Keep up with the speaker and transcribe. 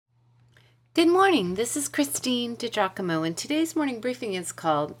Good morning. This is Christine DiGiacomo, and today's morning briefing is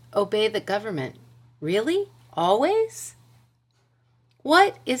called Obey the Government. Really? Always?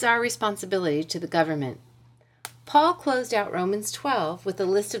 What is our responsibility to the government? Paul closed out Romans 12 with a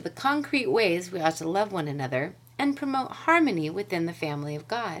list of the concrete ways we ought to love one another and promote harmony within the family of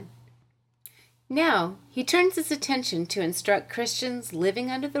God. Now, he turns his attention to instruct Christians living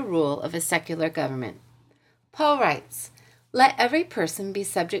under the rule of a secular government. Paul writes, "Let every person be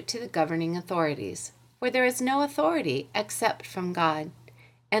subject to the governing authorities, for there is no authority except from God,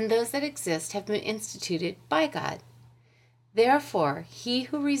 and those that exist have been instituted by God. Therefore, he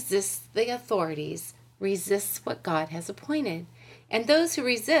who resists the authorities resists what God has appointed, and those who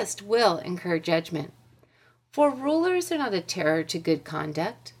resist will incur judgment. For rulers are not a terror to good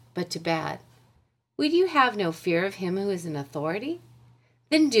conduct, but to bad. Would you have no fear of him who is in authority?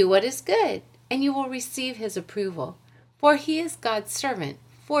 Then do what is good, and you will receive his approval, for he is God's servant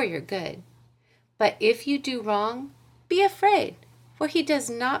for your good. But if you do wrong, be afraid, for he does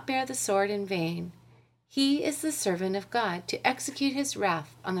not bear the sword in vain. He is the servant of God to execute his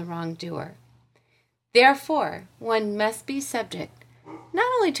wrath on the wrongdoer. Therefore, one must be subject,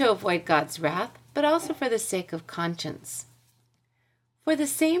 not only to avoid God's wrath, but also for the sake of conscience. For the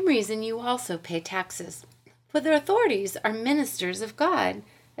same reason you also pay taxes, for the authorities are ministers of God,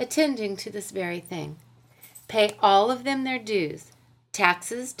 attending to this very thing. Pay all of them their dues,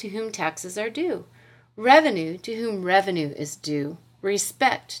 taxes to whom taxes are due, revenue to whom revenue is due,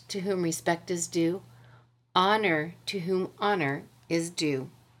 respect to whom respect is due, honor to whom honor is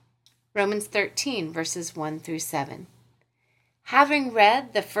due." Romans 13, verses 1 through 7. Having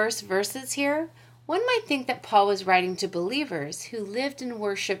read the first verses here, one might think that Paul was writing to believers who lived and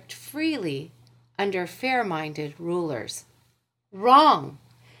worshiped freely under fair-minded rulers. Wrong!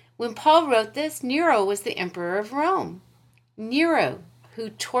 When Paul wrote this, Nero was the emperor of Rome. Nero, who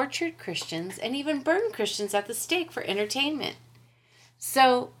tortured Christians and even burned Christians at the stake for entertainment.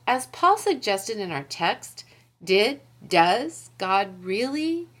 So, as Paul suggested in our text, does God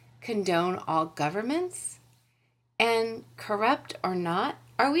really condone all governments? And corrupt or not,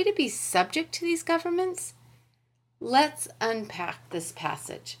 are we to be subject to these governments? Let's unpack this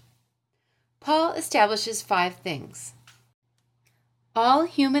passage. Paul establishes 5 things. All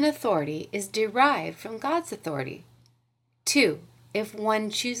human authority is derived from God's authority. 2. If one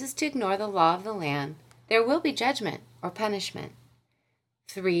chooses to ignore the law of the land, there will be judgment or punishment.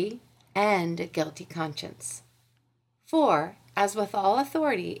 3. And a guilty conscience. 4. As with all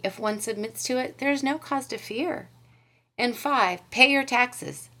authority, if one submits to it, there is no cause to fear. And 5. Pay your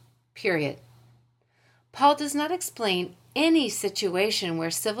taxes. Period. Paul does not explain any situation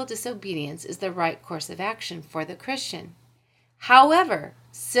where civil disobedience is the right course of action for the Christian. However,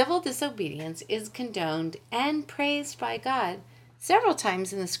 civil disobedience is condoned and praised by God several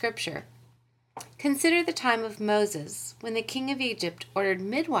times in the scripture. Consider the time of Moses, when the king of Egypt ordered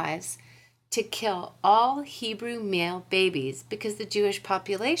midwives to kill all Hebrew male babies because the Jewish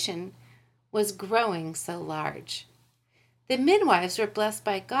population was growing so large. The midwives were blessed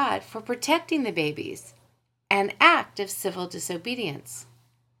by God for protecting the babies, an act of civil disobedience,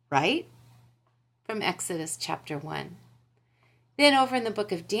 right? From Exodus chapter 1. Then over in the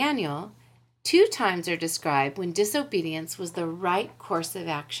book of Daniel, 2 times are described when disobedience was the right course of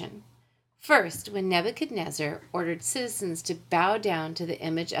action. First, when Nebuchadnezzar ordered citizens to bow down to the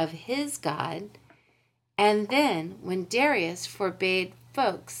image of his god, and then when Darius forbade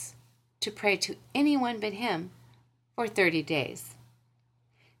folks to pray to anyone but him for 30 days.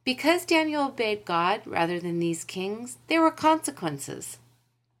 Because Daniel obeyed God rather than these kings, there were consequences.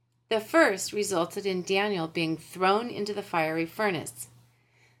 The first resulted in Daniel being thrown into the fiery furnace,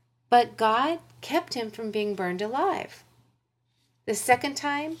 but God kept him from being burned alive. The second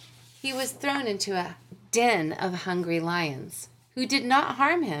time, he was thrown into a den of hungry lions, who did not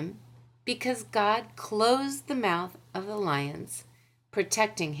harm him because God closed the mouth of the lions,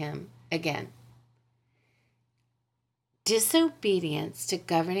 protecting him again. Disobedience to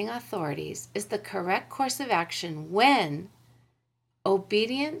governing authorities is the correct course of action when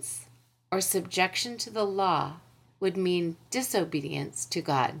obedience or subjection to the law would mean disobedience to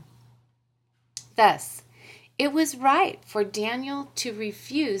God. Thus, it was right for Daniel to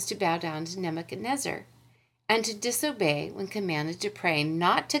refuse to bow down to Nebuchadnezzar and to disobey when commanded to pray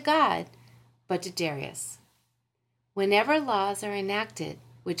not to God, but to Darius. Whenever laws are enacted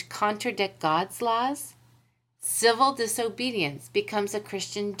which contradict God's laws, civil disobedience becomes a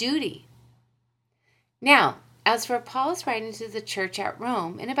Christian duty. Now, as for Paul's writing to the church at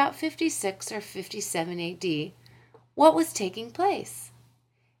Rome in about 56 or 57 AD, what was taking place?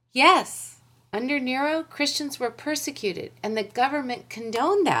 Yes, under Nero, Christians were persecuted, and the government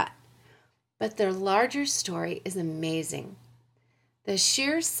condoned that. But their larger story is amazing. The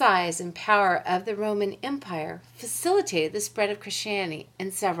sheer size and power of the Roman Empire facilitated the spread of Christianity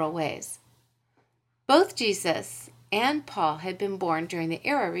in several ways. Both Jesus and Paul had been born during the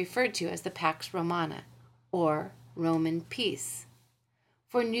era referred to as the Pax Romana, or Roman peace.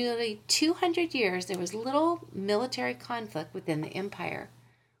 For nearly 200 years, there was little military conflict within the empire,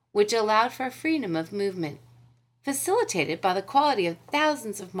 which allowed for freedom of movement, facilitated by the quality of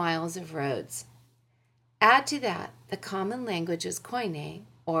thousands of miles of roads. Add to that, the common language was Koine,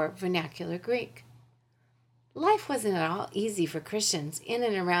 or vernacular Greek. Life wasn't at all easy for Christians in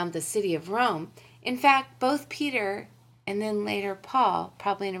and around the city of Rome. In fact, both Peter and then later Paul,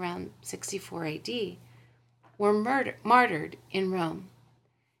 probably in around 64 AD, were martyred in Rome.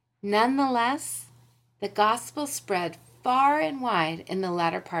 Nonetheless, the gospel spread far and wide in the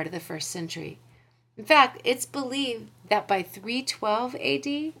latter part of the first century. In fact, it's believed that by 312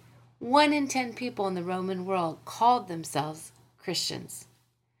 AD, 1 in 10 people in the Roman world called themselves Christians.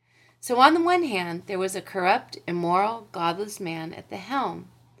 So on the one hand, there was a corrupt, immoral, godless man at the helm.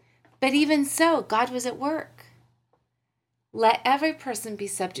 But even so, God was at work. Let every person be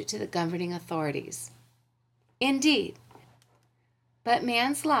subject to the governing authorities. Indeed, but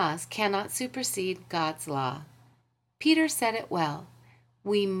man's laws cannot supersede God's law. Peter said it well.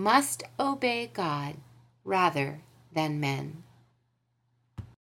 We must obey God rather than men.